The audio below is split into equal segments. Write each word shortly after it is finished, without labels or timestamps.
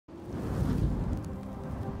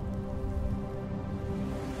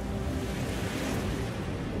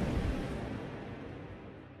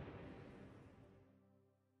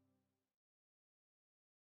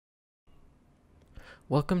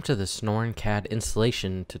Welcome to the Sonoran CAD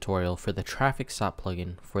installation tutorial for the Traffic Stop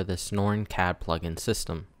plugin for the Sonoran CAD plugin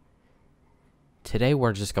system. Today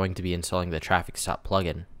we're just going to be installing the Traffic Stop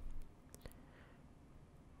plugin.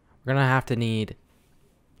 We're going to have to need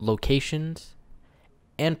locations,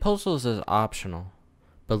 and postals is optional,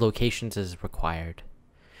 but locations is required.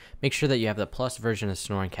 Make sure that you have the plus version of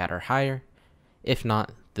Sonoran CAD or higher. If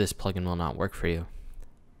not, this plugin will not work for you.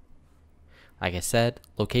 Like I said,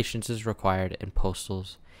 locations is required and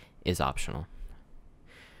postals is optional.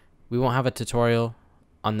 We won't have a tutorial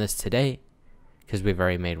on this today because we've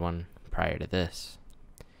already made one prior to this.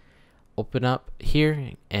 Open up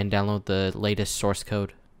here and download the latest source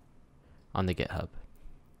code on the GitHub.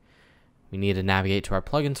 We need to navigate to our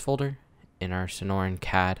plugins folder in our Sonoran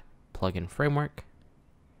CAD plugin framework.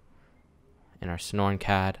 In our Sonoran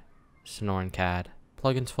CAD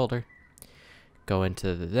plugins folder, go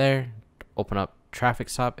into there. Open up Traffic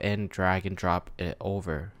Stop and drag and drop it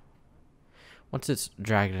over. Once it's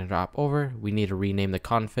dragged and dropped over, we need to rename the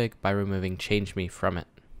config by removing change me from it.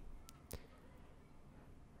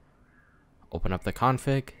 Open up the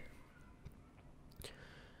config.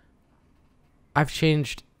 I've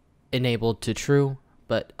changed enabled to true,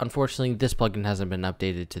 but unfortunately this plugin hasn't been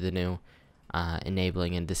updated to the new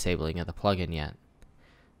enabling and disabling of the plugin yet.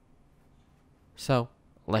 So,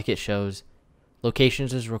 like it shows,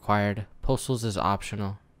 locations is required, postals is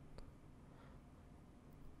optional.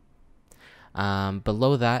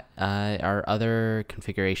 Below that are other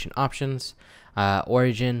configuration options.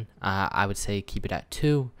 Origin, I would say keep it at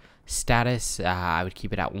 2. Status, I would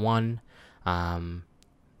keep it at 1.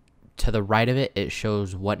 To the right of it, it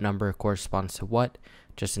shows what number corresponds to what,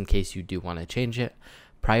 just in case you do want to change it.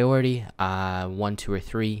 Priority, 1, 2, or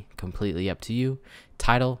 3, completely up to you.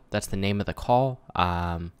 Title, that's the name of the call.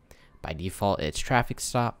 By default, it's Traffic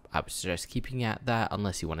Stop. I would suggest keeping at that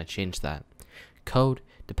unless you want to change that. Code,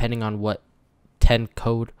 depending on what 10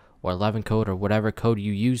 code or 11 code or whatever code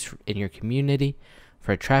you use in your community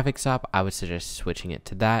for a Traffic Stop, I would suggest switching it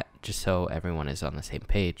to that just so everyone is on the same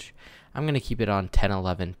page. I'm going to keep it on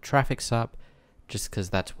 1011 Traffic Stop just because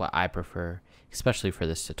that's what I prefer, especially for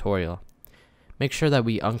this tutorial. Make sure that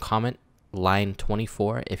we uncomment line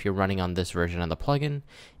 24 if you're running on this version of the plugin.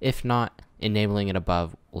 If not, enabling it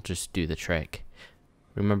above will just do the trick.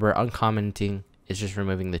 Remember, uncommenting is just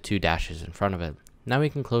removing the 2 dashes in front of it. Now we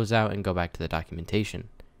can close out and go back to the documentation.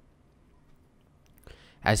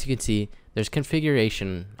 As you can see, there's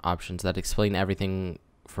configuration options that explain everything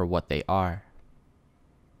for what they are.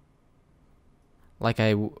 Like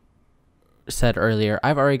I said earlier,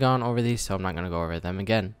 I've already gone over these, so I'm not going to go over them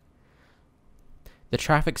again. The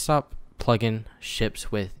Traffic Stop plugin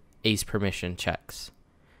ships with ACE permission checks.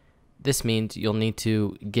 This means you'll need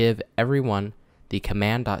to give everyone the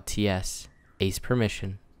command.ts ACE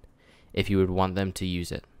permission if you would want them to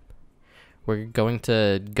use it. We're going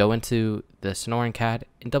to go into the Sonoran CAD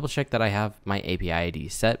and double check that I have my API ID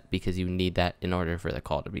set because you need that in order for the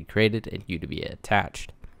call to be created and you to be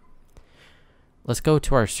attached. Let's go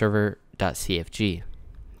to our server.cfg.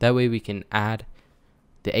 That way we can add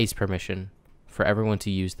the ACE permission for everyone to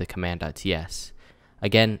use the command.ts.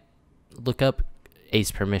 Again, look up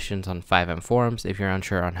ACE permissions on 5M forums if you're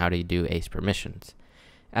unsure on how to do ACE permissions.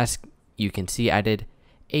 As you can see, I did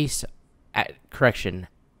ACE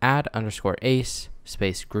add underscore ACE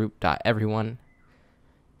space group.everyone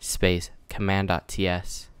space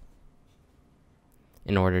command.ts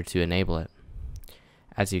in order to enable it.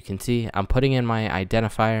 As you can see, I'm putting in my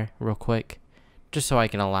identifier real quick just so I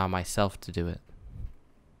can allow myself to do it.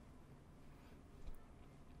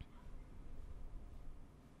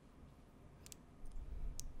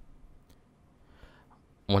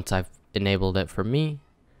 Once I've enabled it for me,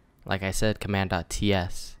 like I said,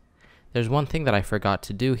 command.ts. There's one thing that I forgot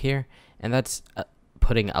to do here, and that's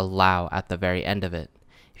putting allow at the very end of it.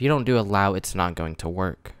 If you don't do allow, it's not going to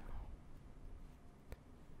work.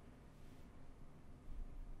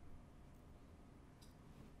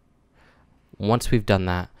 Once we've done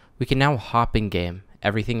that, we can now hop in game.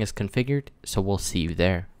 Everything is configured, so we'll see you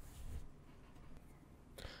there.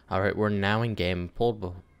 Alright, we're now in game,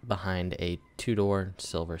 pulled behind a 2-door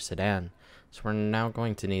silver sedan. So we're now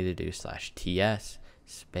going to need to do /ts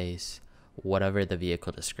space whatever the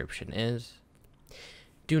vehicle description is.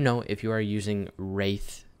 Do note if you are using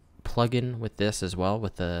Wraith plugin with this as well,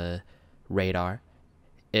 with the radar,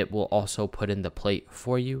 it will also put in the plate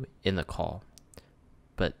for you in the call.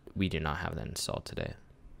 But we do not have that installed today.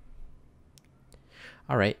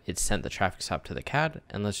 Alright, it's sent the Traffic Stop to the CAD,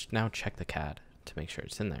 and let's now check the CAD to make sure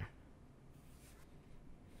it's in there.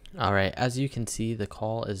 Alright, as you can see, the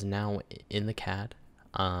call is now in the CAD.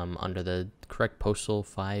 under the correct postal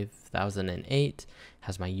 5008,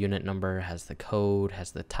 has my unit number, has the code,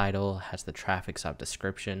 has the title, has the traffic stop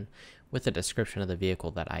description with the description of the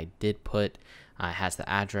vehicle that I did put, has the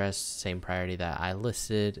address, same priority that I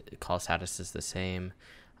listed, call status is the same,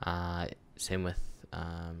 same with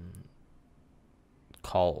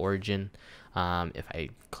call origin. If I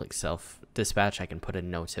click self dispatch, I can put a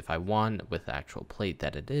note if I want with the actual plate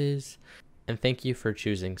that it is. And thank you for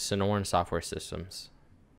choosing Sonoran Software Systems.